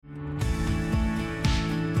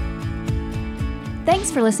Thanks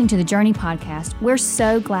for listening to the Journey podcast. We're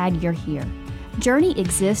so glad you're here. Journey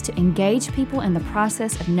exists to engage people in the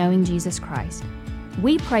process of knowing Jesus Christ.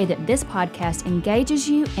 We pray that this podcast engages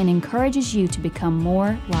you and encourages you to become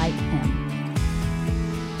more like Him.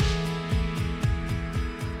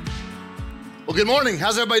 Well, good morning.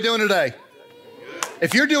 How's everybody doing today?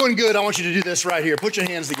 If you're doing good, I want you to do this right here. Put your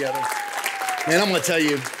hands together. Man, I'm going to tell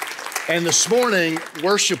you, and this morning,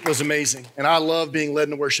 worship was amazing, and I love being led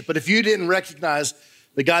in worship. But if you didn't recognize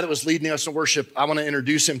the guy that was leading us in worship, I want to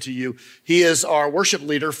introduce him to you. He is our worship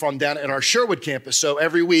leader from down at our Sherwood campus. So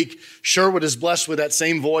every week, Sherwood is blessed with that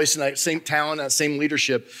same voice and that same talent, that same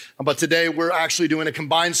leadership. But today, we're actually doing a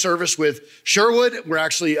combined service with Sherwood. We're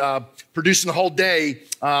actually producing the whole day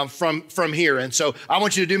from here. And so I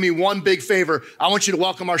want you to do me one big favor. I want you to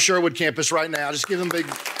welcome our Sherwood campus right now. Just give them a big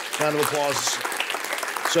round of applause.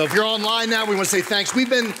 So if you're online now, we want to say thanks. We've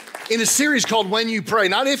been in a series called When You Pray.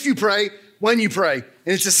 Not if you pray, when you pray.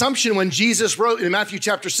 And it's assumption when Jesus wrote in Matthew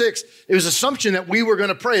chapter 6, it was assumption that we were going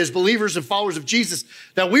to pray as believers and followers of Jesus,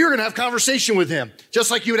 that we were going to have conversation with him. Just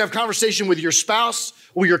like you would have conversation with your spouse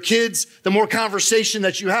or your kids, the more conversation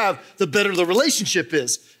that you have, the better the relationship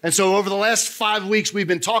is. And so over the last 5 weeks, we've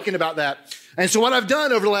been talking about that. And so what I've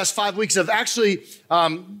done over the last 5 weeks, I've actually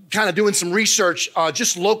kind of doing some research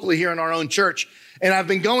just locally here in our own church. And I've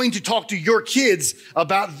been going to talk to your kids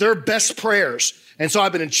about their best prayers. And so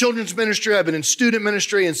I've been in children's ministry, I've been in student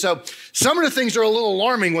ministry. And so some of the things are a little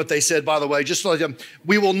alarming, what they said, by the way, just like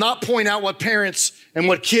we will not point out what parents and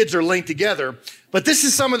what kids are linked together. But this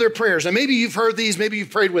is some of their prayers. And maybe you've heard these, maybe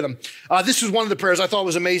you've prayed with them. This was one of the prayers I thought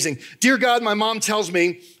was amazing. Dear God, my mom tells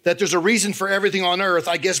me that there's a reason for everything on earth.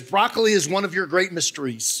 I guess broccoli is one of your great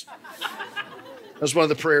mysteries. That's one of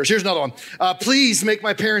the prayers. Here's another one. Please make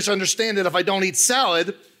my parents understand that if I don't eat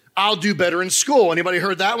salad, I'll do better in school. Anybody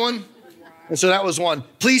heard that one? And so that was one.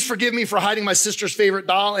 Please forgive me for hiding my sister's favorite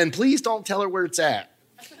doll, and please don't tell her where it's at.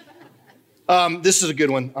 This is a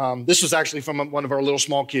good one. This was actually from one of our little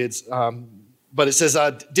small kids. But it says,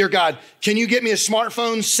 Dear God, can you get me a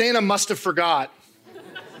smartphone? Santa must have forgot.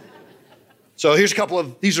 So here's a couple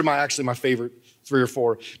of, these are actually my favorite 3 or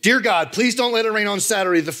 4. Dear God, please don't let it rain on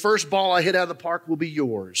Saturday. The first ball I hit out of the park will be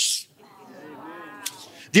yours.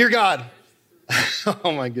 Dear God,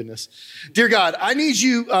 oh my goodness. Dear God, I need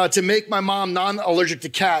you to make my mom non-allergic to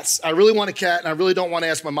cats. I really want a cat, and I really don't want to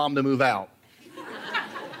ask my mom to move out.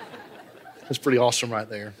 That's pretty awesome right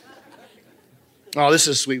there. Oh, this is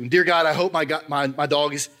a sweet one. Dear God, I hope my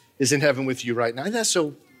dog is in heaven with you right now. That's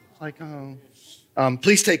so like,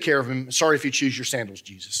 please take care of him. Sorry if you choose your sandals,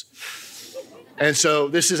 Jesus. And so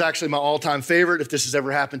this is actually my all-time favorite. If this has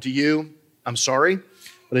ever happened to you, I'm sorry.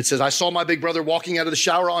 But it says, I saw my big brother walking out of the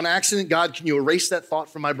shower on accident. God, can you erase that thought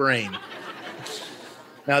from my brain?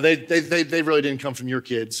 Now, they really didn't come from your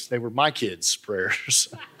kids. They were my kids' prayers.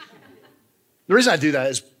 The reason I do that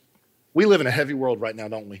is we live in a heavy world right now,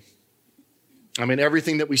 don't we? I mean,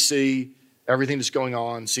 everything that we see, everything that's going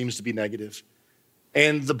on seems to be negative.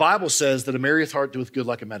 And the Bible says that a merry heart doeth good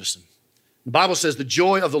like a medicine. The Bible says the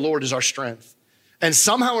joy of the Lord is our strength. And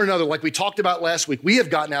somehow or another, like we talked about last week, we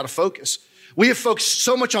have gotten out of focus. We have focused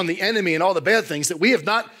so much on the enemy and all the bad things that we have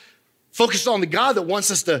not focused on the God that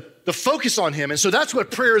wants us to focus on him. And so that's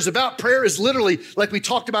what prayer is about. Prayer is literally, like we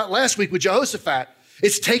talked about last week with Jehoshaphat,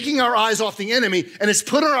 it's taking our eyes off the enemy and it's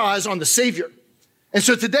putting our eyes on the Savior. And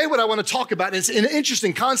so today what I want to talk about, and it's an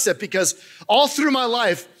interesting concept because all through my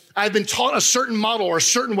life, I've been taught a certain model or a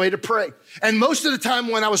certain way to pray. And most of the time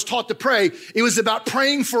when I was taught to pray, it was about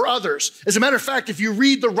praying for others. As a matter of fact, if you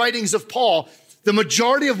read the writings of Paul, the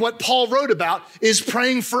majority of what Paul wrote about is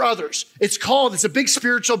praying for others. It's a big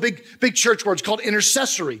spiritual, big church word. It's called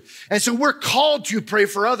intercessory. And so we're called to pray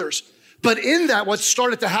for others. But in that, what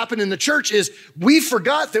started to happen in the church is we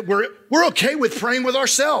forgot that we're okay with praying with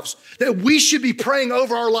ourselves, that we should be praying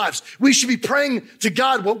over our lives. We should be praying to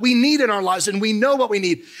God what we need in our lives, and we know what we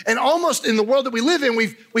need. And almost in the world that we live in,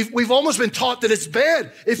 we've almost been taught that it's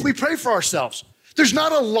bad if we pray for ourselves. There's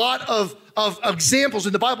not a lot of examples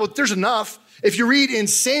in the Bible, but there's enough. If you read in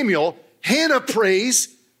Samuel, Hannah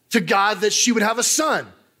prays to God that she would have a son.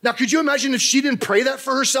 Now, could you imagine if she didn't pray that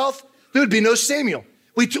for herself? There would be no Samuel.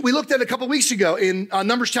 We looked at it a couple weeks ago in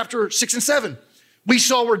Numbers chapter 6 and 7. We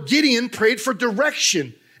saw where Gideon prayed for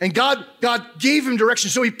direction, and God gave him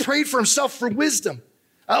direction. So he prayed for himself for wisdom.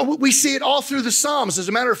 We see it all through the Psalms. As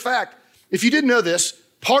a matter of fact, if you didn't know this,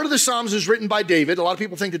 part of the Psalms is written by David. A lot of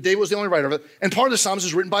people think that David was the only writer of it. And part of the Psalms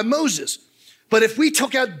is written by Moses. But if we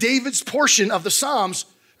took out David's portion of the Psalms,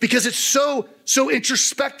 because it's so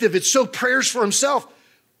introspective, it's so prayers for himself,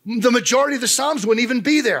 the majority of the Psalms wouldn't even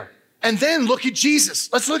be there. And then look at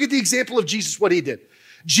Jesus. Let's look at the example of Jesus, what he did.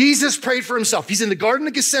 Jesus prayed for himself. He's in the Garden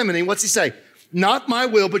of Gethsemane. What's he say? Not my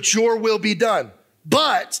will, but your will be done.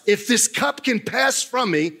 But if this cup can pass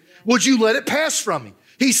from me, would you let it pass from me?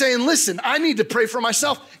 He's saying, listen, I need to pray for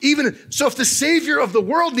myself. So if the Savior of the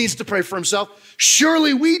world needs to pray for himself,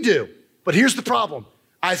 surely we do. But here's the problem.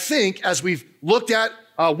 I think as we've looked at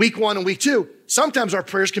week 1 and week 2, sometimes our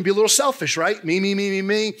prayers can be a little selfish, right?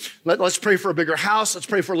 Me. Let's pray for a bigger house. Let's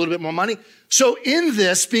pray for a little bit more money. So in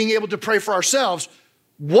this, being able to pray for ourselves,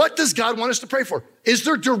 what does God want us to pray for? Is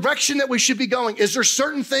there direction that we should be going? Is there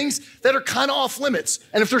certain things that are kind of off limits?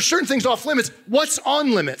 And if there's certain things off limits, what's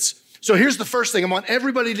on limits? So here's the first thing I want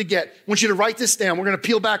everybody to get. I want you to write this down. We're going to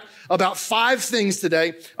peel back about 5 things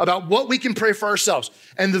today about what we can pray for ourselves.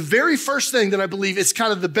 And the very first thing that I believe is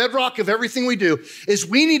kind of the bedrock of everything we do is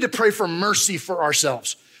we need to pray for mercy for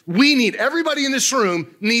ourselves. Everybody in this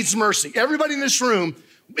room needs mercy. Everybody in this room,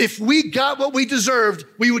 if we got what we deserved,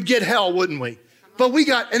 we would get hell, wouldn't we? But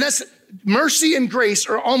and that's mercy and grace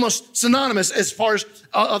are almost synonymous as far as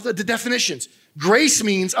of the definitions. Grace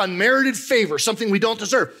means unmerited favor, something we don't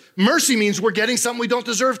deserve. Mercy means we're getting something we don't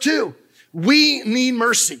deserve too. We need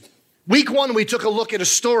mercy. Week 1, we took a look at a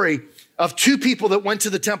story of 2 people that went to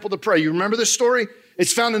the temple to pray. You remember this story?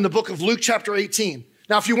 It's found in the book of Luke chapter 18.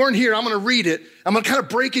 Now, if you weren't here, I'm going to read it. I'm going to kind of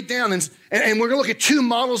break it down, and we're going to look at 2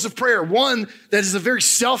 models of prayer. One that is a very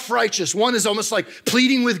self-righteous. One is almost like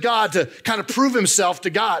pleading with God to kind of prove himself to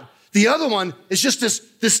God. The other one is just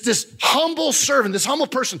this humble servant, this humble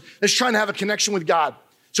person that's trying to have a connection with God.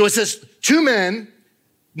 So it says 2 men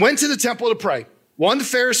went to the temple to pray. One the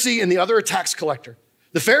Pharisee and the other a tax collector.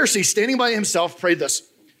 The Pharisee, standing by himself, prayed this: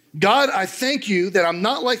 God, I thank you that I'm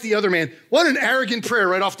not like the other man. What an arrogant prayer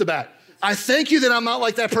right off the bat. I thank you that I'm not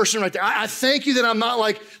like that person right there. I thank you that I'm not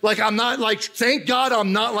thank God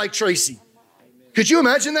I'm not like Tracy. Could you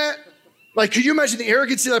imagine that? Could you imagine the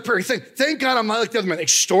arrogance of that prayer? Thank God I'm not like the other man.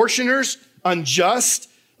 Extortioners, unjust,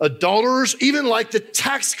 adulterers, even like the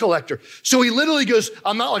tax collector. So he literally goes,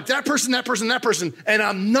 I'm not like that person, and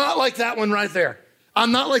I'm not like that one right there.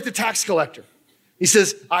 I'm not like the tax collector. He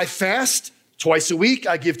says, I fast twice a week.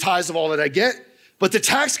 I give tithes of all that I get. But the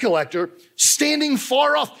tax collector, standing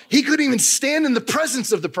far off, he couldn't even stand in the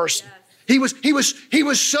presence of the person. Yes. He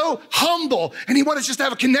was so humble, and he wanted just to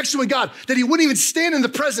have a connection with God that he wouldn't even stand in the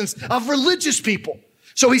presence of religious people.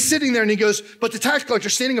 So he's sitting there and he goes, but the tax collector,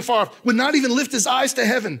 standing afar off, would not even lift his eyes to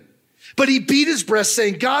heaven. But he beat his breast,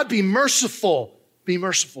 saying, God, be merciful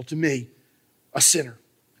to me, a sinner.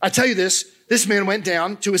 I tell you this man went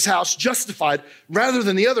down to his house justified rather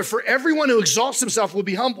than the other. For everyone who exalts himself will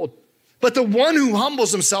be humbled, but the one who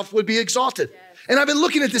humbles himself would be exalted. Yes. And I've been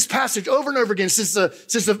looking at this passage over and over again since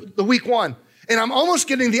the week 1. And I'm almost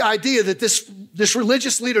getting the idea that this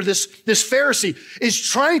religious leader, this Pharisee, is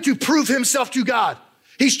trying to prove himself to God.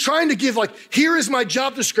 He's trying to give here is my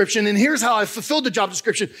job description, and here's how I fulfilled the job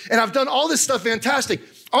description, and I've done all this stuff fantastic.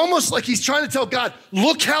 Almost like he's trying to tell God,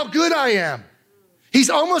 look how good I am. He's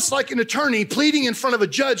almost like an attorney pleading in front of a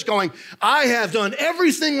judge going, I have done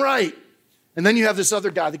everything right. And then you have this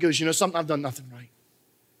other guy that goes, you know something, I've done nothing right.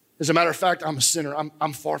 As a matter of fact, I'm a sinner.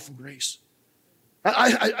 I'm far from grace.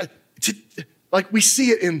 We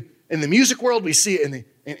see it in the music world. We see it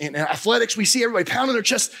in athletics. We see everybody pounding their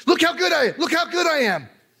chest. Look how good I am. Look how good I am.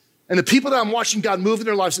 And the people that I'm watching God move in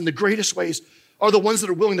their lives in the greatest ways are the ones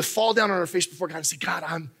that are willing to fall down on their face before God and say, God,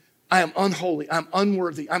 I am unholy. I'm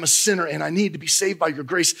unworthy. I'm a sinner, and I need to be saved by your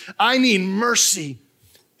grace. I need mercy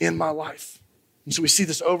in my life. And so we see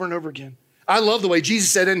this over and over again. I love the way Jesus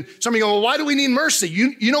said, and some of you go, well, why do we need mercy?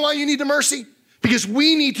 You know why you need the mercy? Because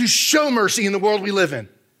we need to show mercy in the world we live in.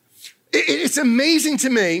 It's amazing to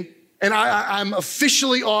me, and I'm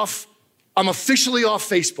officially off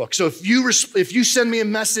Facebook. So if you send me a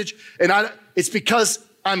message, it's because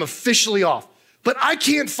I'm officially off. But I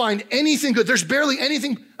can't find anything good. There's barely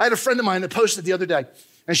anything. I had a friend of mine that posted the other day,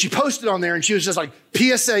 and she posted on there, and she was just like,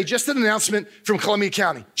 PSA, just an announcement from Columbia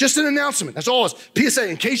County. Just an announcement. That's all it was. PSA,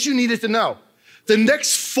 in case you needed to know. The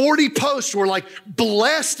next 40 posts were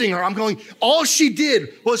blasting her. I'm going, all she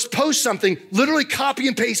did was post something, literally copy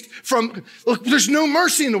and paste look, there's no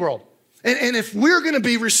mercy in the world. And if we're going to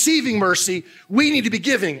be receiving mercy, we need to be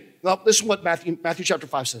giving. Well, this is what Matthew chapter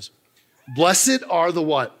 5 says. Blessed are the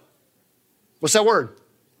what? What's that word?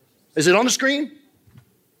 Is it on the screen?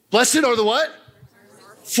 Blessed are the what?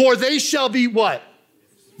 For they shall be what?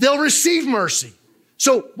 They'll receive mercy.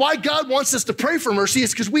 So why God wants us to pray for mercy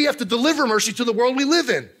is because we have to deliver mercy to the world we live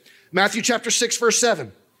in. Matthew chapter 6, verse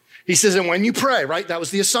 7. He says, and when you pray, right? That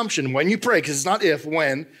was the assumption. When you pray, because it's not if,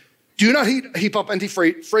 when, Do not heap up empty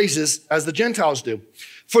phrases as the Gentiles do,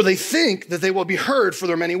 for they think that they will be heard for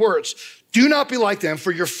their many words. Do not be like them,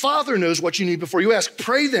 for your Father knows what you need before you ask.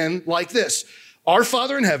 Pray then like this: Our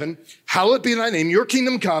Father in heaven, hallowed be thy name. Your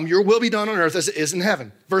kingdom come, your will be done on earth as it is in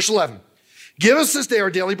heaven. Verse 11. Give us this day our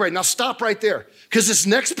daily bread. Now stop right there, because this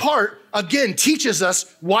next part, again, teaches us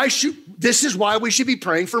this is why we should be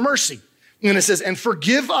praying for mercy. And it says, and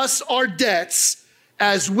forgive us our debts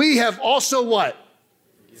as we have also what?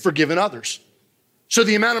 Forgiven others. So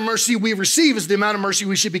the amount of mercy we receive is the amount of mercy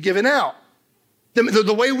we should be giving out.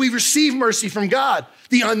 The way we receive mercy from God,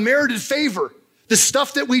 the unmerited favor, the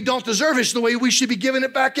stuff that we don't deserve is the way we should be giving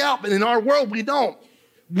it back out. But in our world, we don't.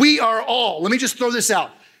 We are all, let me just throw this out.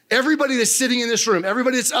 Everybody that's sitting in this room,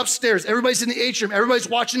 everybody that's upstairs, everybody's in the atrium, everybody's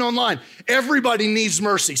watching online, everybody needs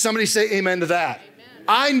mercy. Somebody say amen to that. Amen.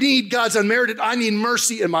 I need God's unmerited, I need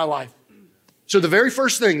mercy in my life. So the very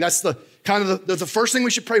first thing, that's the kind of the first thing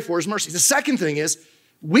we should pray for is mercy. The second thing is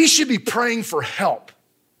we should be praying for help.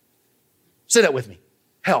 Say that with me,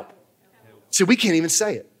 help. See, we can't even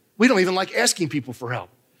say it. We don't even like asking people for help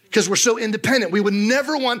because we're so independent. We would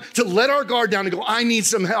never want to let our guard down and go, I need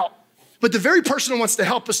some help. But the very person who wants to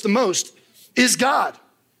help us the most is God.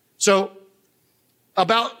 So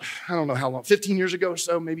about, I don't know how long, 15 years ago or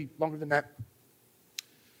so, maybe longer than that.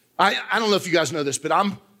 I don't know if you guys know this, but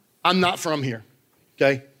I'm not from here,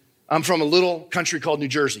 okay? I'm from a little country called New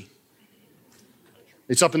Jersey.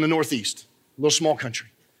 It's up in the Northeast, a little small country.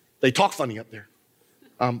 They talk funny up there.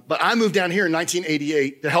 But I moved down here in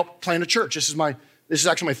 1988 to help plant a church. This is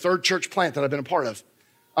actually my third church plant that I've been a part of.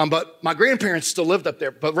 But my grandparents still lived up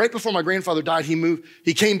there. But right before my grandfather died,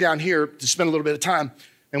 he came down here to spend a little bit of time.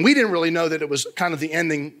 And we didn't really know that it was kind of the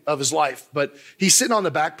ending of his life. But he's sitting on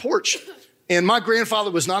the back porch. And my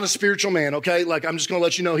grandfather was not a spiritual man, okay? Like, I'm just going to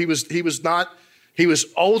let you know, he was not. He was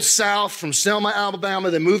Old South from Selma,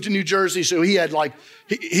 Alabama, then moved to New Jersey. So he had like,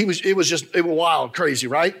 it was wild, crazy,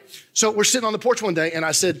 right? So we're sitting on the porch one day and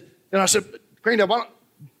I said, Granddad, why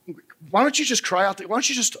don't you just cry out there? Why don't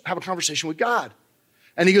you just have a conversation with God?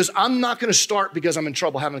 And he goes, I'm not going to start because I'm in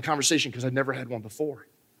trouble having a conversation because I'd never had one before.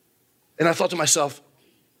 And I thought to myself,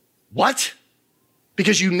 what?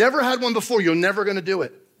 Because you never had one before, you're never going to do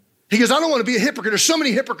it. He goes, I don't want to be a hypocrite. There's so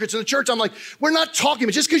many hypocrites in the church. I'm like, we're not talking,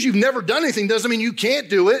 but just because you've never done anything doesn't mean you can't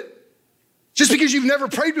do it. Just because you've never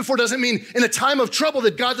prayed before doesn't mean in a time of trouble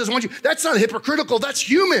that God doesn't want you. That's not hypocritical, that's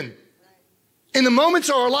human. In the moments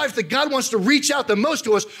of our life that God wants to reach out the most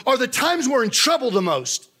to us are the times we're in trouble the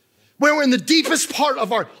most. Where we're in the deepest part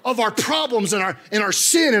of our problems and our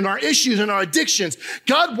sin and our issues and our addictions.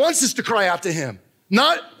 God wants us to cry out to him,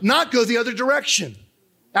 not go the other direction.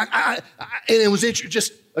 And it was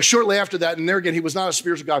just shortly after that, and there again, he was not a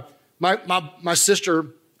spiritual God. My sister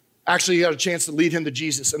actually had a chance to lead him to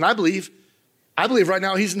Jesus. And I believe right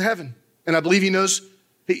now he's in heaven. And I believe he knows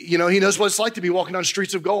what it's like to be walking on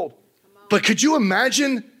streets of gold. But could you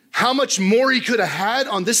imagine how much more he could have had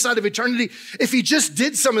on this side of eternity if he just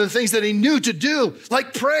did some of the things that he knew to do,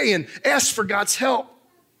 like pray and ask for God's help?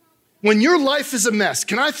 When your life is a mess,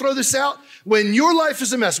 can I throw this out? When your life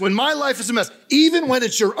is a mess, when my life is a mess, even when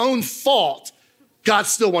it's your own fault, God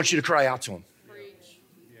still wants you to cry out to him.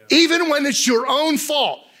 Even when it's your own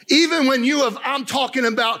fault, even when I'm talking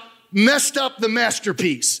about messed up the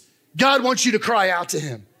masterpiece, God wants you to cry out to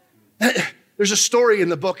him. There's a story in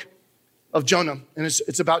the book of Jonah, and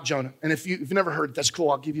it's about Jonah. And if you've never heard it, that's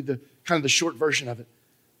cool. I'll give you the short version of it.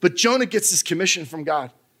 But Jonah gets this commission from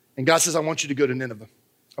God, and God says, I want you to go to Nineveh.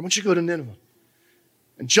 I want you to go to Nineveh.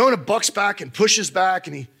 And Jonah bucks back and pushes back,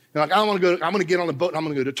 and I want to go. I'm going to get on a boat, and I'm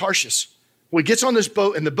going to go to Tarshish. Well, he gets on this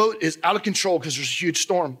boat, and the boat is out of control because there's a huge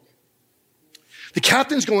storm. The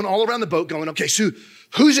captain's going all around the boat going, okay, so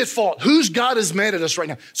who's at fault? Whose God is mad at us right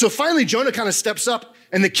now? So finally, Jonah kind of steps up,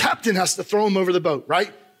 and the captain has to throw him over the boat,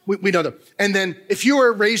 right? We know that. And then if you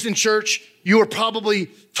were raised in church, you were probably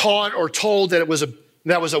taught or told that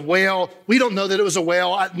that was a whale. We don't know that it was a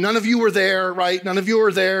whale. None of you were there, right? None of you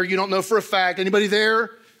were there. You don't know for a fact. Anybody there?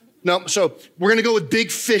 No. So we're going to go with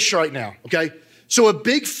big fish right now, okay? So a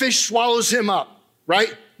big fish swallows him up,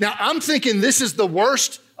 right? Now I'm thinking this is the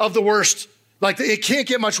worst of the worst. Like it can't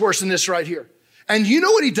get much worse than this right here. And you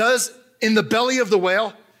know what he does in the belly of the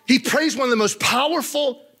whale? He prays one of the most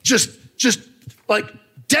powerful, just like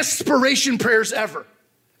desperation prayers ever.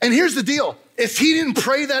 And here's the deal. If he didn't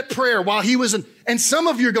pray that prayer while he was and some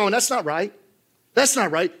of you are going, that's not right. That's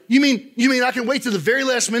not right. You mean I can wait to the very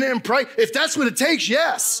last minute and pray? If that's what it takes,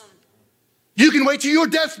 yes. You can wait to your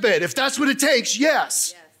deathbed. If that's what it takes,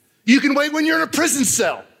 yes. You can wait when you're in a prison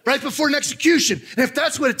cell right before an execution. And if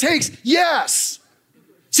that's what it takes, yes.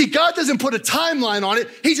 See, God doesn't put a timeline on it.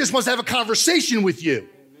 He just wants to have a conversation with you.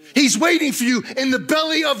 He's waiting for you in the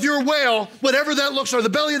belly of your whale, whatever that looks like, the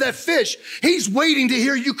belly of that fish. He's waiting to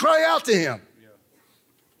hear you cry out to him.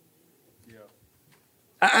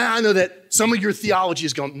 I know that some of your theology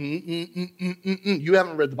is going, You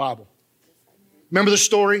haven't read the Bible. Remember the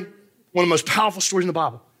story? One of the most powerful stories in the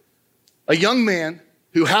Bible. A young man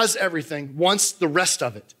who has everything wants the rest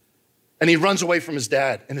of it. And he runs away from his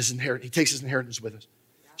dad and his inheritance. He takes his inheritance with us.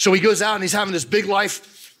 So he goes out and he's having this big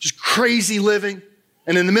life, just crazy living.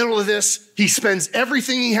 And in the middle of this, he spends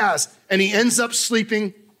everything he has and he ends up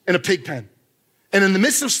sleeping in a pig pen. And in the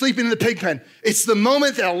midst of sleeping in the pig pen, it's the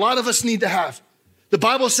moment that a lot of us need to have. The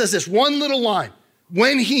Bible says this one little line,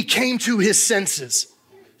 when he came to his senses.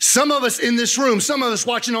 Some of us in this room, some of us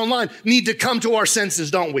watching online need to come to our senses,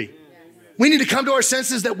 don't we? We need to come to our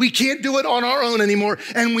senses that we can't do it on our own anymore,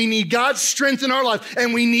 and we need God's strength in our life,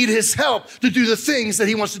 and we need his help to do the things that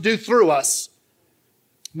he wants to do through us.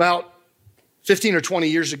 About 15 or 20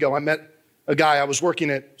 years ago, I met a guy. I was working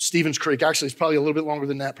at Stevens Creek. Actually, it's probably a little bit longer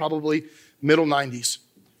than that, probably middle 90s.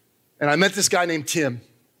 And I met this guy named Tim.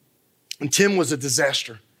 And Tim was a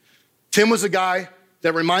disaster. Tim was a guy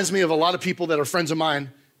that reminds me of a lot of people that are friends of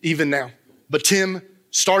mine even now. But Tim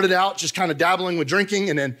started out just kind of dabbling with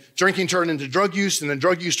drinking, and then drinking turned into drug use, and then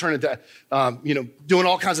drug use turned into, doing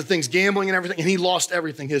all kinds of things, gambling and everything. And he lost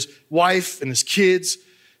everything, his wife and his kids.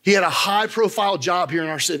 He had a high-profile job here in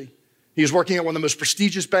our city. He was working at one of the most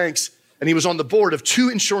prestigious banks, and he was on the board of 2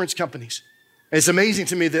 insurance companies. And it's amazing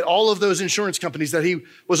to me that all of those insurance companies that he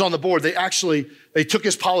was on the board, they took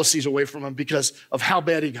his policies away from him because of how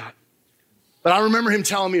bad he got. But I remember him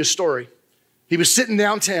telling me a story. He was sitting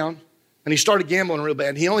downtown and he started gambling real bad.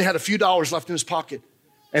 And he only had a few dollars left in his pocket.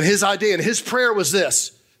 And his idea and his prayer was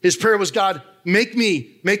this. His prayer was, God, make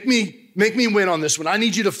me win on this one. I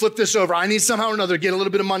need you to flip this over. I need somehow or another to get a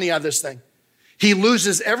little bit of money out of this thing. He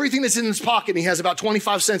loses everything that's in his pocket, and he has about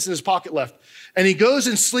 25 cents in his pocket left. And he goes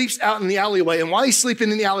and sleeps out in the alleyway. And while he's sleeping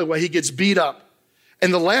in the alleyway, he gets beat up.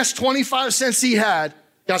 And the last 25 cents he had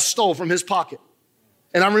got stole from his pocket.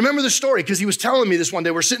 And I remember the story because he was telling me this one day.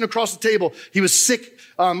 We're sitting across the table. He was sick,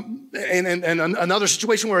 and another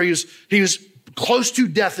situation where he was close to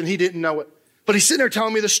death and he didn't know it. But he's sitting there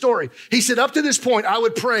telling me the story. He said, up to this point, I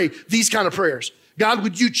would pray these kind of prayers. God,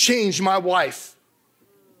 would you change my wife?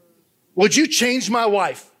 Would you change my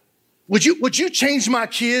wife? Would you change my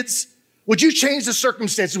kids? Would you change the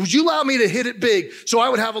circumstances? Would you allow me to hit it big so I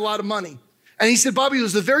would have a lot of money? And he said, Bobby, it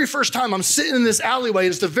was the very first time I'm sitting in this alleyway.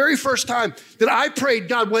 It's the very first time that I prayed,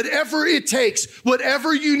 God, whatever it takes,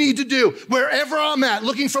 whatever you need to do, wherever I'm at,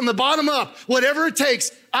 looking from the bottom up, whatever it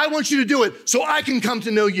takes, I want you to do it so I can come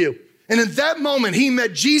to know you. And in that moment, he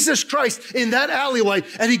met Jesus Christ in that alleyway,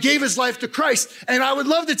 and he gave his life to Christ. And I would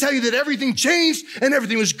love to tell you that everything changed and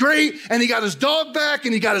everything was great, and he got his dog back,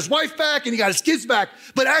 and he got his wife back, and he got his kids back,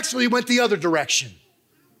 but actually he went the other direction.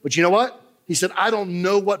 But you know what? He said, I don't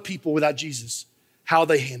know what people without Jesus, how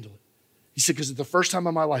they handle it. He said, because at the first time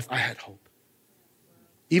in my life, I had hope.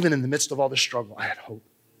 Even in the midst of all this struggle, I had hope.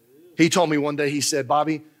 He told me one day, he said,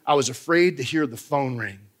 Bobby, I was afraid to hear the phone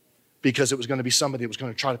ring, because it was going to be somebody that was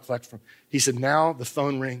going to try to collect from. He said, now the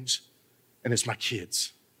phone rings and it's my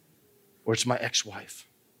kids or it's my ex-wife.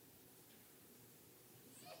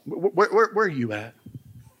 Where are you at?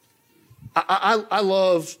 I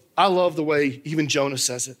love the way even Jonah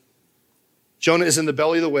says it. Jonah is in the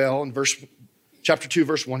belly of the whale in chapter 2,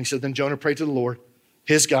 verse 1. He said, then Jonah prayed to the Lord,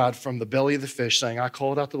 his God, from the belly of the fish, saying, I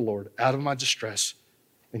called out to the Lord out of my distress,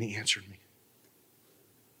 and he answered me.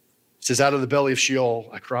 It says, out of the belly of Sheol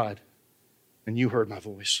I cried, and you heard my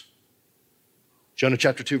voice. Jonah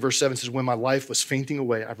chapter 2, verse 7 says, when my life was fainting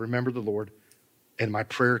away, I remembered the Lord, and my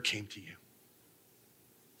prayer came to you.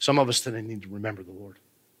 Some of us today need to remember the Lord.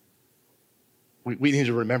 We need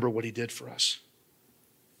to remember what he did for us.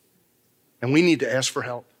 And we need to ask for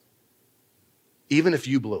help. Even if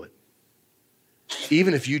you blew it.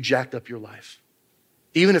 Even if you jacked up your life.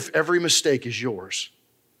 Even if every mistake is yours.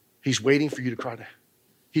 He's waiting for you to cry to him.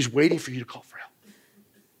 He's waiting for you to call for help.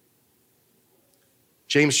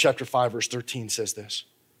 James chapter 5, verse 13 says this.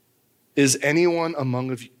 Is anyone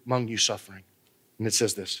among you suffering? And it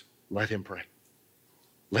says this, let him pray.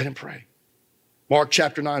 Let him pray. Mark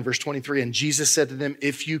chapter 9, verse 23, and Jesus said to them,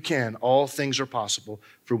 if you can, all things are possible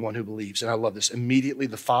for one who believes. And I love this. Immediately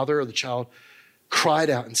the father of the child cried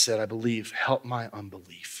out and said, I believe, help my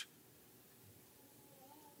unbelief.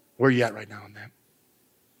 Where are you at right now in that?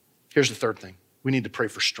 Here's the third thing. We need to pray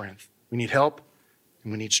for strength. We need help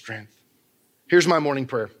and we need strength. Here's my morning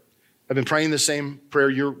prayer. I've been praying the same prayer.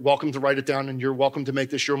 You're welcome to write it down and you're welcome to make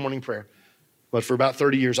this your morning prayer. But for about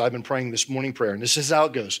 30 years, I've been praying this morning prayer. And this is how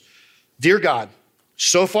it goes. Dear God,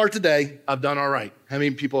 So far today, I've done all right. How many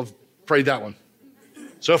people have prayed that one?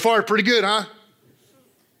 So far, pretty good, huh?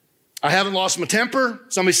 I haven't lost my temper.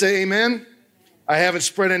 Somebody say amen. I haven't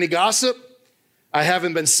spread any gossip. I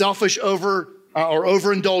haven't been selfish or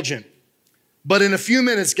overindulgent. But in a few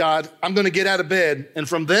minutes, God, I'm going to get out of bed. And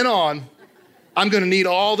from then on, I'm going to need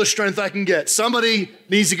all the strength I can get. Somebody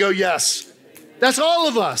needs to go, yes. That's all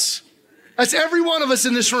of us. That's every one of us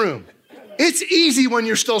in this room. It's easy when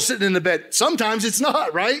you're still sitting in the bed. Sometimes it's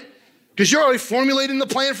not, right? Because you're already formulating the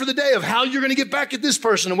plan for the day of how you're going to get back at this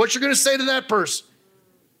person and what you're going to say to that person.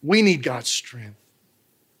 We need God's strength.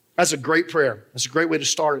 That's a great prayer. That's a great way to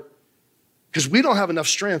start it. Because we don't have enough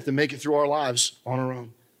strength to make it through our lives on our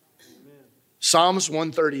own. Amen. Psalms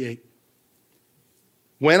 138.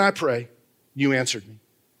 When I pray, you answered me.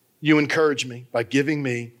 You encouraged me by giving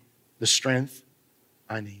me the strength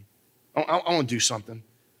I need. I want to do something.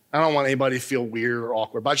 I don't want anybody to feel weird or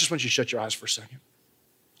awkward, but I just want you to shut your eyes for a second.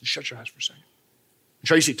 Just shut your eyes for a second.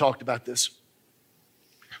 Tracy talked about this.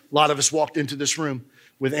 A lot of us walked into this room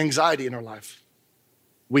with anxiety in our life.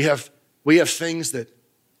 We have things that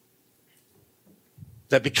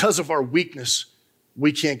because of our weakness,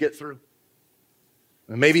 we can't get through.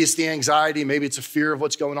 And maybe it's the anxiety, maybe it's a fear of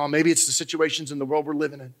what's going on, maybe it's the situations in the world we're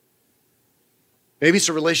living in. Maybe it's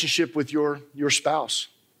a relationship with your spouse.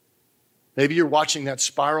 Maybe you're watching that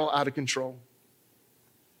spiral out of control.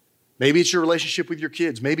 Maybe it's your relationship with your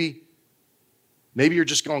kids. Maybe you're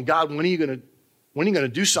just going, God, when are you going to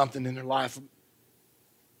do something in their life?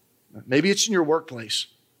 Maybe it's in your workplace.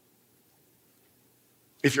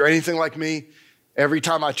 If you're anything like me, every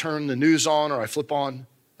time I turn the news on or I flip on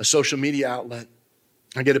a social media outlet,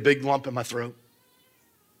 I get a big lump in my throat.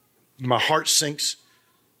 My heart sinks.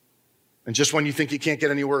 And just when you think it can't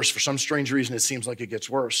get any worse, for some strange reason, it seems like it gets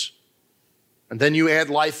worse. And then you add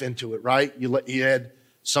life into it, right? You add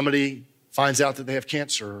somebody finds out that they have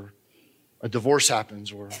cancer, or a divorce happens,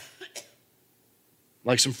 or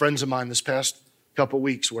like some friends of mine this past couple of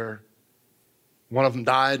weeks where one of them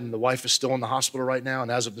died and the wife is still in the hospital right now. And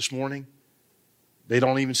as of this morning, they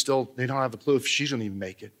don't have a clue if she's going to even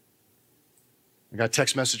make it. I got a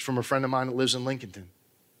text message from a friend of mine that lives in Lincolnton.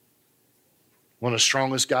 One of the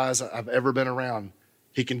strongest guys I've ever been around.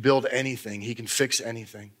 He can build anything. He can fix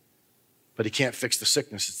anything. But he can't fix the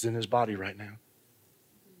sickness that's in his body right now.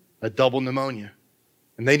 A double pneumonia.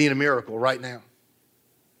 And they need a miracle right now.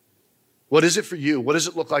 What is it for you? What does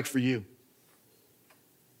it look like for you?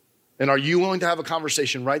 And are you willing to have a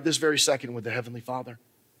conversation right this very second with the Heavenly Father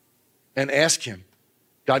and ask Him,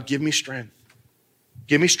 God, give me strength.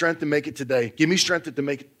 Give me strength to make it today. Give me strength to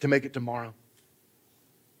make it tomorrow.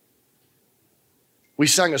 We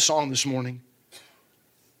sang a song this morning,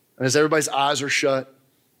 and as everybody's eyes are shut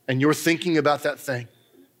and you're thinking about that thing,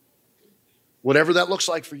 whatever that looks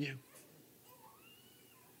like for you,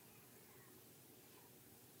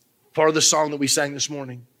 part of the song that we sang this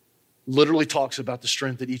morning literally talks about the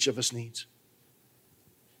strength that each of us needs.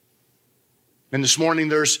 And this morning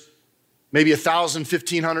there's maybe 1,000,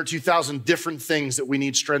 1,500, 2,000 different things that we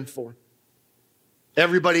need strength for.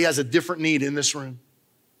 Everybody has a different need in this room.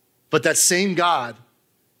 But that same God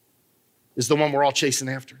is the one we're all chasing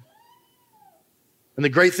after. And the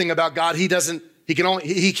great thing about God, He can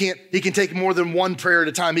take more than one prayer at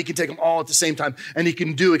a time. He can take them all at the same time. And He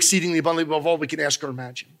can do exceedingly abundantly above all we can ask or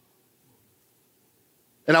imagine.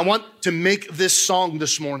 And I want to make this song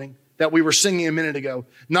this morning that we were singing a minute ago,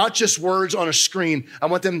 not just words on a screen. I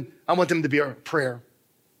want them to be a prayer.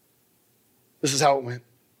 This is how it went.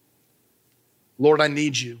 Lord, I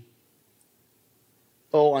need you.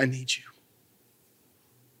 Oh, I need you.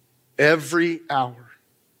 Every hour,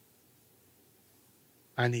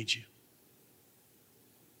 I need you.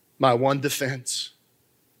 My one defense,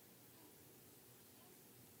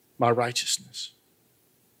 my righteousness.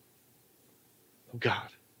 Oh God,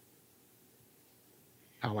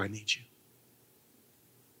 how I need you.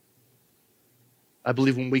 I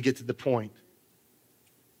believe when we get to the point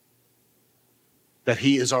that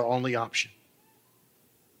He is our only option,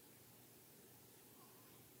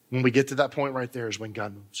 when we get to that point right there is when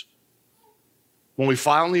God moves. When we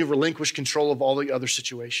finally relinquish control of all the other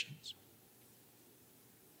situations.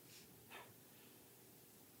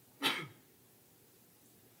 All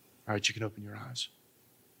right, you can open your eyes.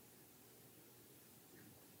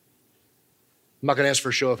 I'm not going to ask for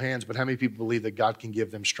a show of hands, but how many people believe that God can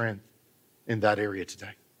give them strength in that area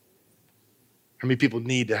today? How many people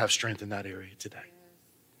need to have strength in that area today?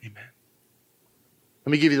 Amen.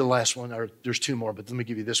 Let me give you the last one, or there's two more, but let me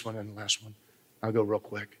give you this one and the last one. I'll go real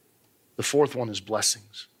quick. The fourth one is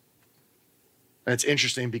blessings. And it's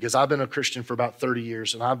interesting because I've been a Christian for about 30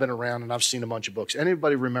 years, and I've been around and I've seen a bunch of books.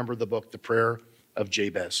 Anybody remember the book, The Prayer of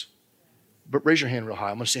Jabez. But raise your hand real high.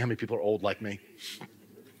 I'm going to see how many people are old like me.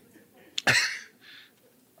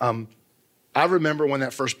 I remember when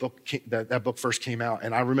that book first came out,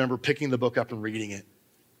 and I remember picking the book up and reading it.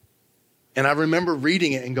 And I remember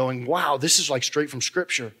reading it and going, wow, this is like straight from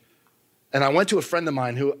Scripture. And I went to a friend of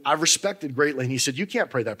mine who I respected greatly, and he said, you can't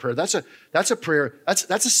pray that prayer. That's a prayer.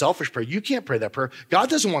 That's a selfish prayer. You can't pray that prayer. God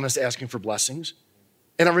doesn't want us asking for blessings.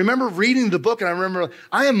 And I remember reading the book, and I remember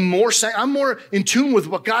I'm more in tune with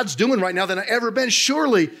what God's doing right now than I've ever been,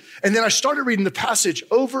 surely. And then I started reading the passage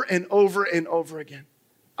over and over and over again.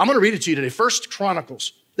 I'm going to read it to you today. 1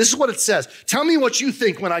 Chronicles. This is what it says. Tell me what you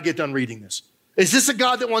think when I get done reading this. Is this a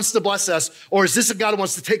God that wants to bless us, or is this a God that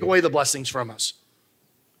wants to take away the blessings from us?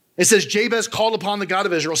 It says, Jabez called upon the God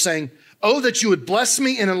of Israel, saying, oh, that you would bless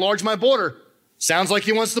me and enlarge my border. Sounds like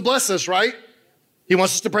he wants to bless us, right? He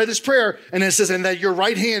wants us to pray this prayer. And then it says, and that your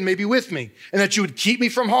right hand may be with me, and that you would keep me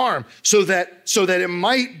from harm, so that it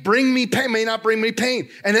might bring me pain, may not bring me pain.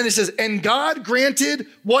 And then it says, and God granted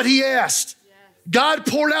what he asked. Yes. God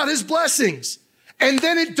poured out his blessings. And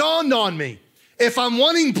then it dawned on me, if I'm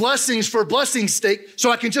wanting blessings for blessing's sake,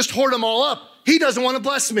 so I can just hoard them all up, he doesn't want to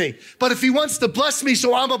bless me. But if he wants to bless me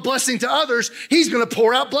so I'm a blessing to others, he's going to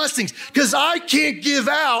pour out blessings, because I can't give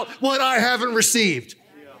out what I haven't received.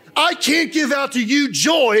 I can't give out to you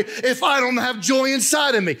joy if I don't have joy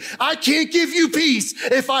inside of me. I can't give you peace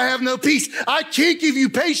if I have no peace. I can't give you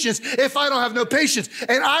patience if I don't have no patience.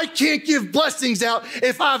 And I can't give blessings out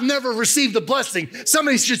if I've never received a blessing.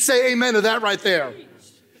 Somebody should say amen to that right there.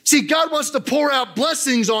 See, God wants to pour out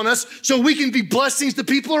blessings on us so we can be blessings to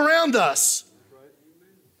people around us.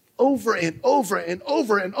 Over and over and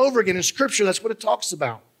over and over again in Scripture, that's what it talks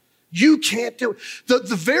about. You can't do it.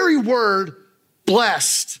 The very word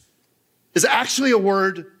blessed is actually a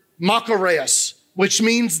word, makareos, which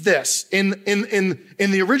means this. In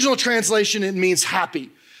the original translation, it means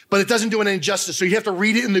happy, but it doesn't do it any justice. So you have to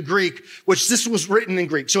read it in the Greek, which this was written in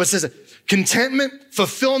Greek. So it says contentment,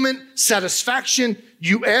 fulfillment, satisfaction.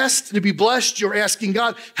 You asked to be blessed. You're asking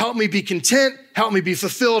God, help me be content, help me be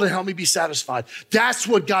fulfilled, and help me be satisfied. That's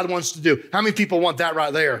what God wants to do. How many people want that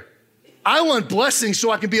right there? I want blessings so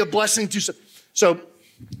I can be a blessing to.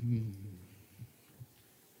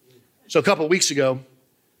 So a couple of weeks ago,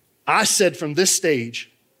 I said from this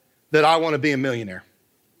stage that I want to be a millionaire.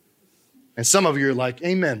 And some of you are like,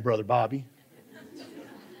 amen, Brother Bobby.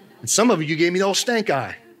 And some of you gave me the old stank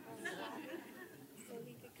eye.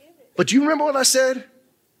 But do you remember what I said?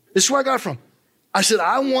 This is where I got it from. I said,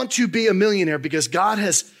 I want to be a millionaire because God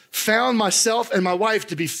has found myself and my wife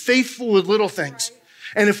to be faithful with little things.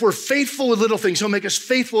 And if we're faithful with little things, he'll make us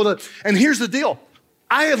faithful to, and here's the deal.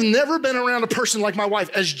 I have never been around a person like my wife,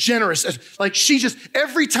 as generous as, like, she just,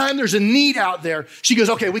 every time there's a need out there, she goes,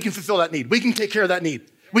 okay, we can fulfill that need. We can take care of that need.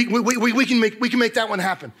 We can make that one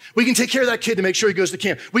happen. We can take care of that kid to make sure he goes to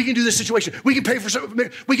camp. We can do this situation. We can pay for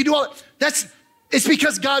something. We can do all that. It's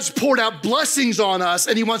because God's poured out blessings on us,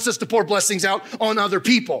 and he wants us to pour blessings out on other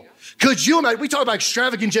people. Could you imagine, we talk about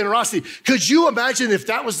extravagant generosity. Could you imagine if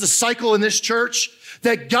that was the cycle in this church,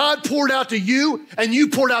 that God poured out to you and you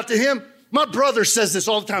poured out to him? My brother says this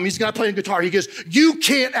all the time. He's got playing guitar. He goes, you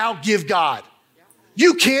can't outgive God.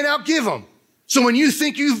 You can't outgive him. So when you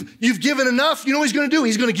think you've given enough, you know what he's going to do?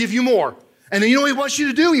 He's going to give you more. And then you know what he wants you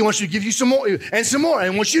to do? He wants you to give you some more and some more,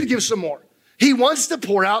 and wants you to give some more. He wants to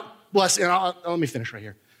pour out blessing. And let me finish right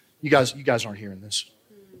here. You guys aren't hearing this.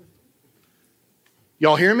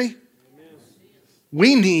 Y'all hear me?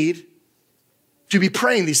 We need to be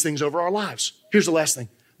praying these things over our lives. Here's the last thing.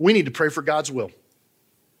 We need to pray for God's will.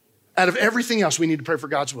 Out of everything else, we need to pray for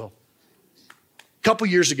God's will. A couple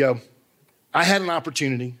years ago, I had an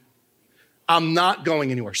opportunity. I'm not going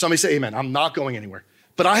anywhere. Somebody say amen. I'm not going anywhere.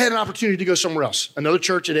 But I had an opportunity to go somewhere else. Another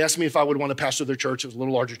church had asked me if I would want to pastor their church. It was a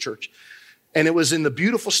little larger church. And it was in the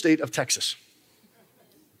beautiful state of Texas.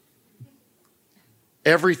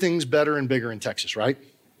 Everything's better and bigger in Texas, right?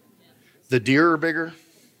 The deer are bigger.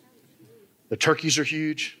 The turkeys are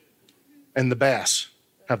huge. And the bass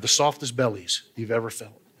have the softest bellies you've ever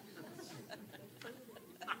felt.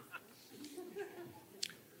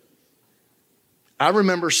 I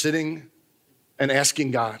remember sitting and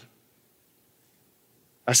asking God.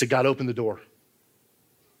 I said, God, open the door.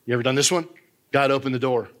 You ever done this one? God, open the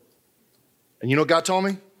door. And you know what God told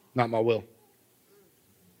me? Not my will.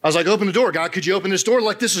 I was like, open the door, God. Could you open this door?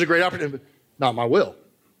 Like, this is a great opportunity. But not my will.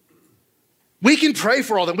 We can pray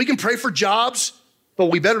for all that. We can pray for jobs,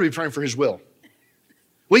 but we better be praying for his will.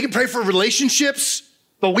 We can pray for relationships,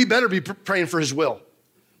 but we better be praying for his will.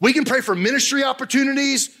 We can pray for ministry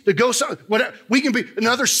opportunities to go somewhere, whatever. We can be in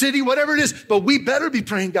another city, whatever it is, but we better be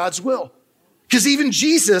praying God's will. Because even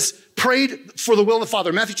Jesus prayed for the will of the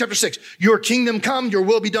Father. Matthew chapter 6, your kingdom come, your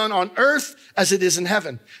will be done on earth as it is in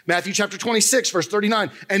heaven. Matthew chapter 26, verse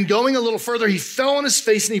 39. And going a little further, he fell on his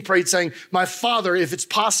face and he prayed saying, my Father, if it's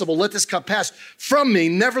possible, let this cup pass from me.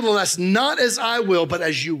 Nevertheless, not as I will, but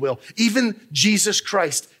as you will. Even Jesus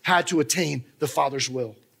Christ had to attain the Father's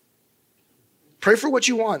will. Pray for what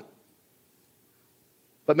you want,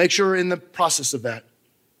 but make sure in the process of that,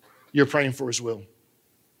 you're praying for his will.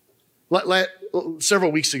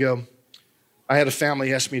 Several weeks ago, I had a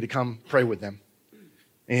family ask me to come pray with them.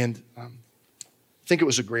 And I think it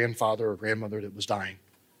was a grandfather or grandmother that was dying,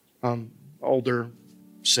 older,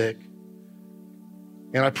 sick.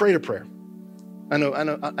 And I prayed a prayer. I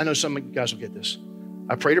know some of you guys will get this.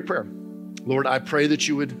 I prayed a prayer. Lord, I pray that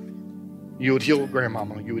you would heal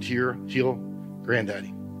grandmama, you would heal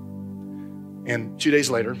granddaddy. And 2 days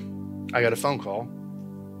later, I got a phone call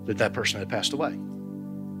that person had passed away.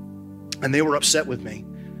 And they were upset with me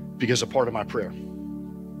because of part of my prayer.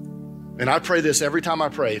 And I pray this every time I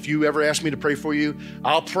pray. If you ever ask me to pray for you,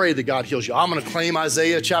 I'll pray that God heals you. I'm going to claim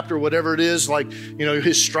Isaiah chapter, whatever it is, like,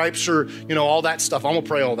 his stripes or, all that stuff. I'm going to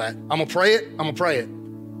pray all that. I'm going to pray it.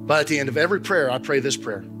 But at the end of every prayer, I pray this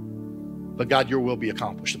prayer. But God, your will be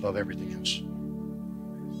accomplished above everything else.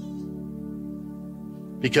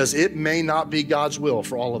 Because it may not be God's will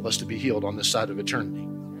for all of us to be healed on this side of eternity.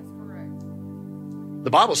 The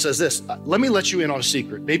Bible says this. Let me let you in on a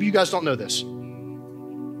secret. Maybe you guys don't know this.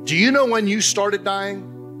 Do you know when you started dying?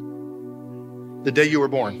 The day you were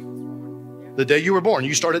born. The day you were born,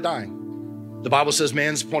 you started dying. The Bible says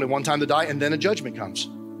man's appointed one time to die and then a judgment comes.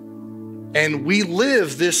 And we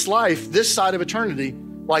live this life, this side of eternity,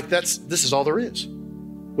 like this is all there is.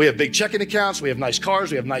 We have big checking accounts. We have nice cars.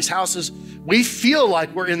 We have nice houses. We feel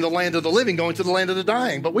like we're in the land of the living, going to the land of the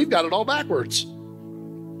dying, but we've got it all backwards.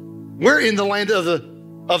 We're in the land of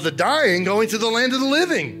the dying, going to the land of the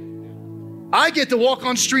living. I get to walk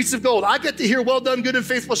on streets of gold. I get to hear, well done, good and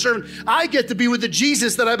faithful servant. I get to be with the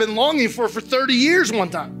Jesus that I've been longing for 30 years one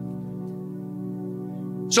time.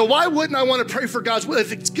 So why wouldn't I want to pray for God's will?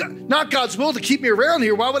 If it's not God's will to keep me around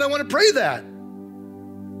here, why would I want to pray that?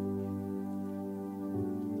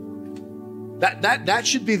 That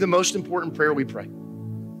should be the most important prayer we pray.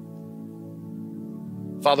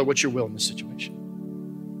 Father, what's your will in this situation?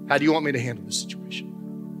 How do you want me to handle this situation?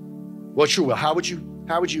 What's your will? How would you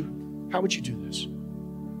do this?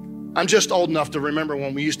 I'm just old enough to remember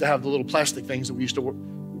when we used to have the little plastic things that we used to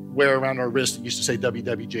wear around our wrist that used to say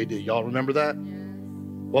WWJD. Y'all remember that?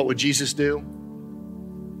 What would Jesus do?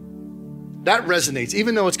 That resonates.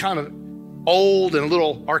 Even though it's kind of old and a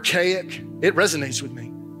little archaic, it resonates with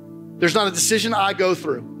me. There's not a decision I go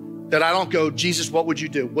through that I don't go, Jesus, what would you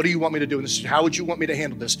do? What do you want me to do in this? How would you want me to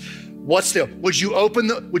handle this? Would you open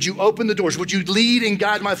the doors? Would you lead and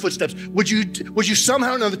guide my footsteps? Would you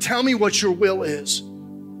somehow or another tell me what your will is?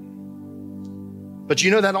 But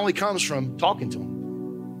that only comes from talking to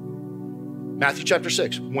him. Matthew chapter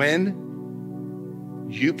 6, when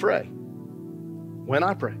you pray, when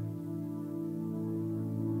I pray.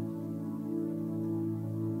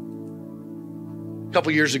 A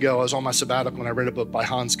couple years ago, I was on my sabbatical and I read a book by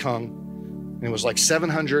Hans Kung. And it was like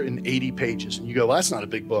 780 pages. And you go, well, that's not a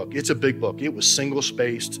big book. It's a big book. It was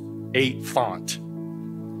single-spaced, 8 font.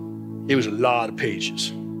 It was a lot of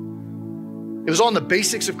pages. It was on the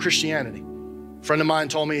basics of Christianity. A friend of mine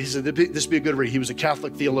told me, he said, this would be a good read. He was a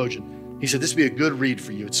Catholic theologian. He said, this would be a good read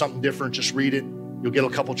for you. It's something different. Just read it. You'll get a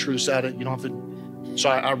couple truths out of it. You don't have to. So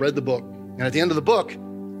I read the book. And at the end of the book,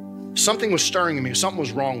 something was stirring in me. Something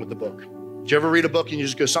was wrong with the book. Did you ever read a book and you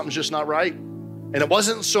just go, something's just not right? And it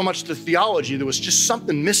wasn't so much the theology, there was just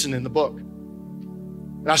something missing in the book.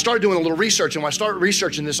 And I started doing a little research, and when I started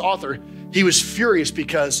researching this author, he was furious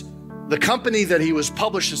because the company that he was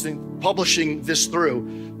publishing this through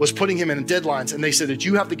was putting him in deadlines, and they said that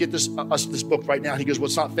you have to get this book right now. And he goes, well,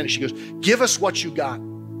 it's not finished. He goes, give us what you got.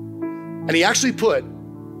 And he actually put,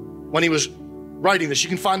 when he was writing this, you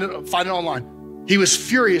can find it online, he was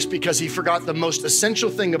furious because he forgot the most essential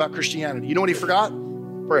thing about Christianity. You know what he forgot?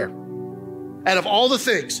 Prayer. Out of all the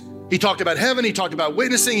things, he talked about heaven, he talked about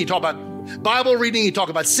witnessing, he talked about Bible reading, he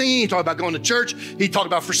talked about singing, he talked about going to church, he talked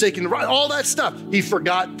about forsaking the right, all that stuff. He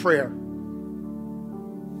forgot prayer.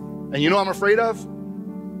 And you know what I'm afraid of?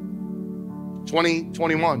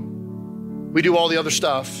 2021. We do all the other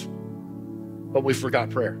stuff, but we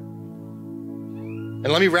forgot prayer. And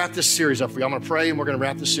let me wrap this series up for you. I'm going to pray, and we're going to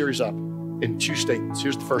wrap this series up in 2 statements.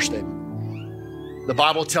 Here's the first statement. The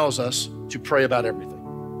Bible tells us to pray about everything.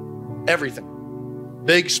 Everything.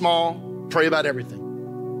 Big, small, pray about everything.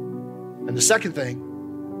 And the second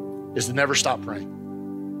thing is to never stop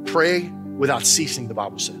praying. Pray without ceasing, the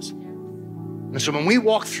Bible says. And so when we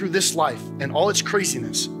walk through this life and all its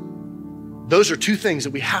craziness, those are two things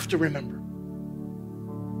that we have to remember.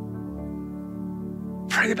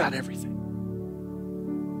 Pray about everything.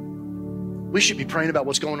 We should be praying about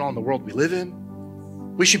what's going on in the world we live in.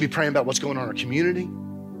 We should be praying about what's going on in our community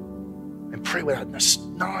and pray without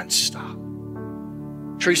nonstop.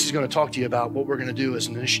 Tracy's going to talk to you about what we're going to do as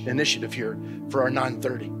an initiative here for our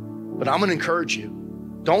 9:30. But I'm going to encourage you,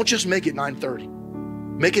 don't just make it 9:30.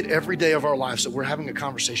 Make it every day of our lives that we're having a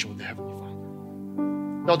conversation with the Heavenly Father.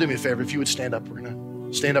 Y'all do me a favor, if you would stand up. We're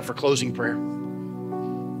going to stand up for closing prayer.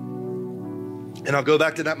 And I'll go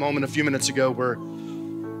back to that moment a few minutes ago where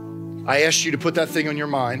I asked you to put that thing on your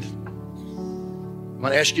mind. I'm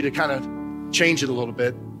going to ask you to kind of change it a little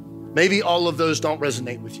bit. Maybe all of those don't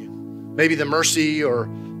resonate with you. Maybe the mercy or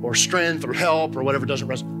strength or help or whatever doesn't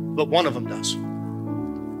resonate, but one of them does.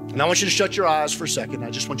 And I want you to shut your eyes for a second. I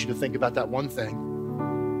just want you to think about that one thing,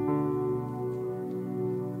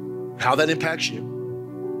 how that impacts you.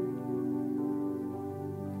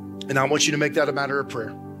 And I want you to make that a matter of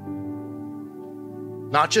prayer.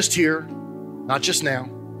 Not just here, not just now,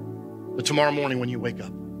 but tomorrow morning when you wake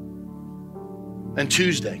up. And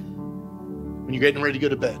Tuesday, when you're getting ready to go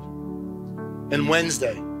to bed. And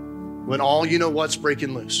Wednesday, when all you know what's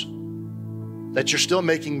breaking loose. That you're still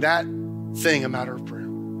making that thing a matter of prayer.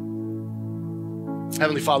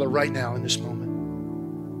 Heavenly Father, right now in this moment,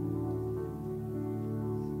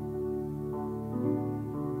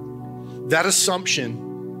 that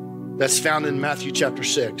assumption that's found in Matthew chapter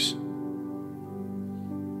 6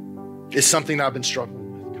 is something I've been struggling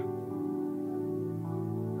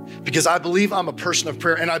with. Because I believe I'm a person of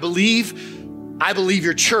prayer, and I believe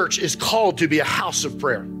your church is called to be a house of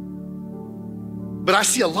prayer. But I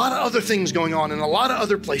see a lot of other things going on in a lot of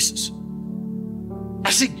other places.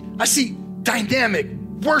 I see dynamic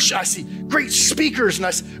worship, I see great speakers, and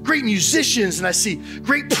I see great musicians, and I see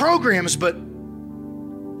great programs, but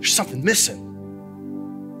there's something missing.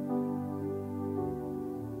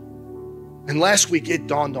 And last week it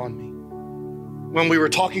dawned on me when we were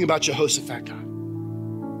talking about Jehoshaphat, God,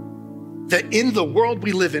 that in the world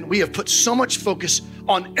we live in, we have put so much focus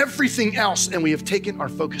on everything else and we have taken our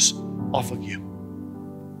focus off of you.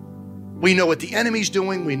 We know what the enemy's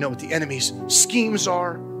doing. We know what the enemy's schemes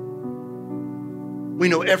are. We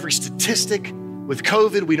know every statistic with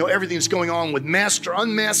COVID. We know everything that's going on with masked or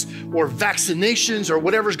unmasked or vaccinations or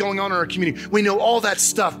whatever's going on in our community. We know all that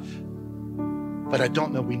stuff, but I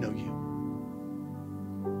don't know we know you.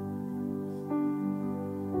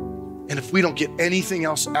 And if we don't get anything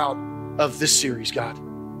else out of this series, God,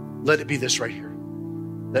 let it be this right here.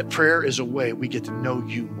 That prayer is a way we get to know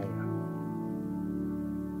you more.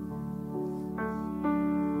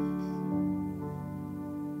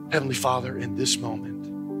 Heavenly Father, in this moment,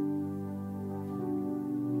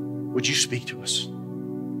 would you speak to us?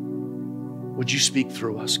 Would you speak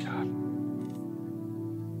through us, God?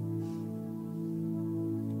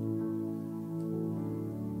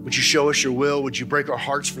 Would you show us your will? Would you break our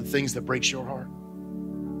hearts for things that breaks your heart?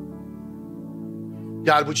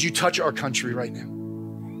 God, would you touch our country right now?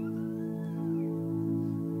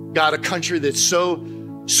 God, a country that's so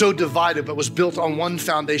divided, but was built on one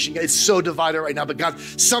foundation. It's so divided right now, but God,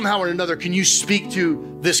 somehow or another, can you speak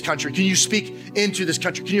to this country? Can you speak into this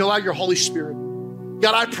country? Can you allow your Holy Spirit?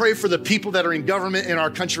 God, I pray for the people that are in government in our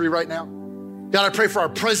country right now. God, I pray for our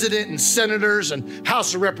president and senators and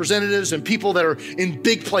House of Representatives and people that are in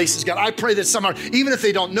big places. God, I pray that somehow, even if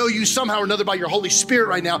they don't know you, somehow or another by your Holy Spirit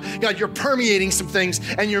right now, God, you're permeating some things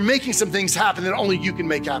and you're making some things happen that only you can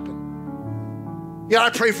make happen. God,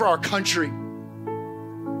 I pray for our country,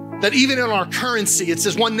 that even in our currency, it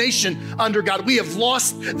says one nation under God. We have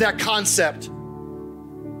lost that concept.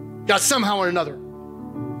 God, somehow or another,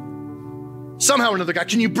 God,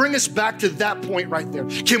 can you bring us back to that point right there?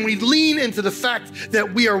 Can we lean into the fact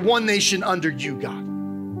that we are one nation under you, God?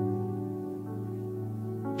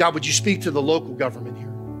 God, would you speak to the local government here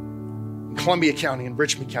in Columbia County and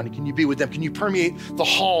Richmond County? Can you be with them? Can you permeate the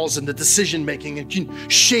halls and the decision-making and can you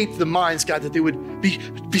shape the minds, God, that they would be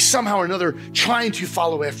somehow or another trying to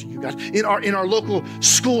follow after you, God? In our local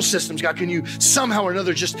school systems, God, can you somehow or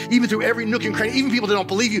another, just even through every nook and cranny, even people that don't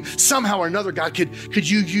believe you, somehow or another, God, could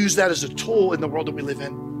you use that as a tool in the world that we live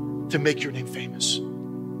in to make your name famous?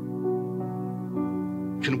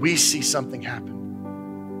 Can we see something happen?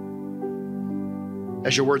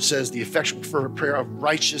 As your word says, the effectual fervent prayer of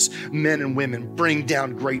righteous men and women bring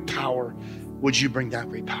down great power. Would you bring down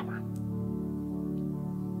great power?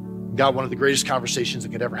 God, one of the greatest conversations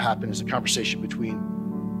that could ever happen is a conversation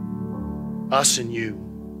between us and you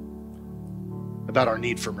about our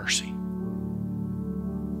need for mercy.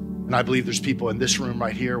 And I believe there's people in this room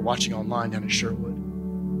right here, watching online down in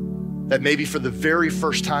Sherwood, that maybe for the very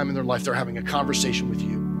first time in their life, they're having a conversation with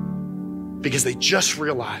you because they just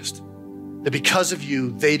realized that because of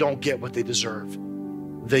you, they don't get what they deserve.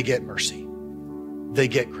 They get mercy. They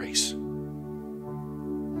get grace.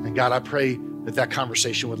 And God, I pray that that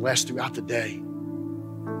conversation would last throughout the day.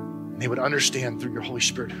 And they would understand through your Holy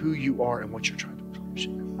Spirit who you are and what you're trying to accomplish.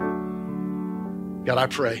 God, I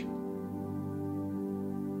pray.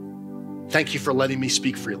 Thank you for letting me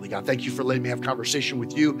speak freely, God. Thank you for letting me have conversation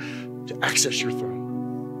with you to access your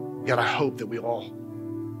throne. God, I hope that we all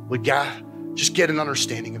would, God, just get an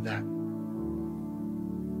understanding of that.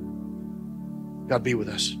 God, be with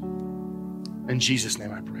us. In Jesus'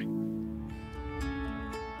 name I pray.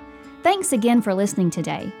 Thanks again for listening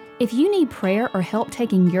today. If you need prayer or help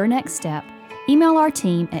taking your next step, email our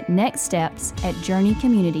team at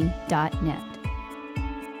nextsteps@journeycommunity.net.